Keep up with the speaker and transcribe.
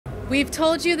We've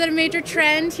told you that a major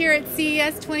trend here at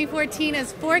CES 2014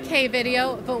 is 4K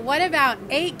video, but what about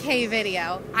 8K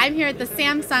video? I'm here at the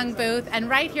Samsung booth, and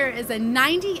right here is a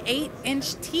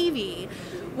 98-inch TV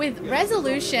with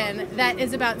resolution that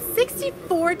is about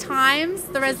 64 times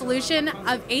the resolution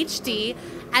of HD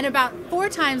and about 4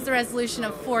 times the resolution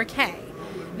of 4K.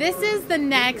 This is the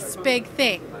next big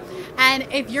thing. And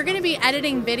if you're going to be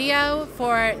editing video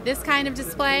for this kind of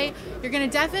display, you're going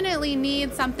to definitely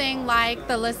need something like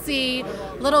the Lacie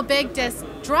little big disk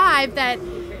drive that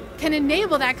can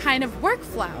enable that kind of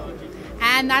workflow.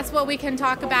 And that's what we can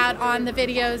talk about on the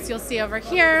videos you'll see over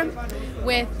here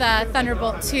with the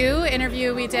Thunderbolt 2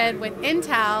 interview we did with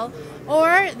Intel,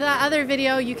 or the other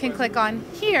video you can click on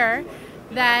here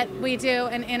that we do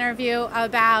an interview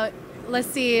about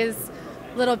Lacie's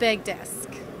little big disk.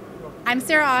 I'm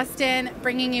Sarah Austin,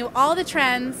 bringing you all the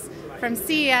trends from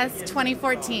CES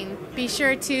 2014. Be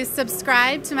sure to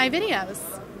subscribe to my videos.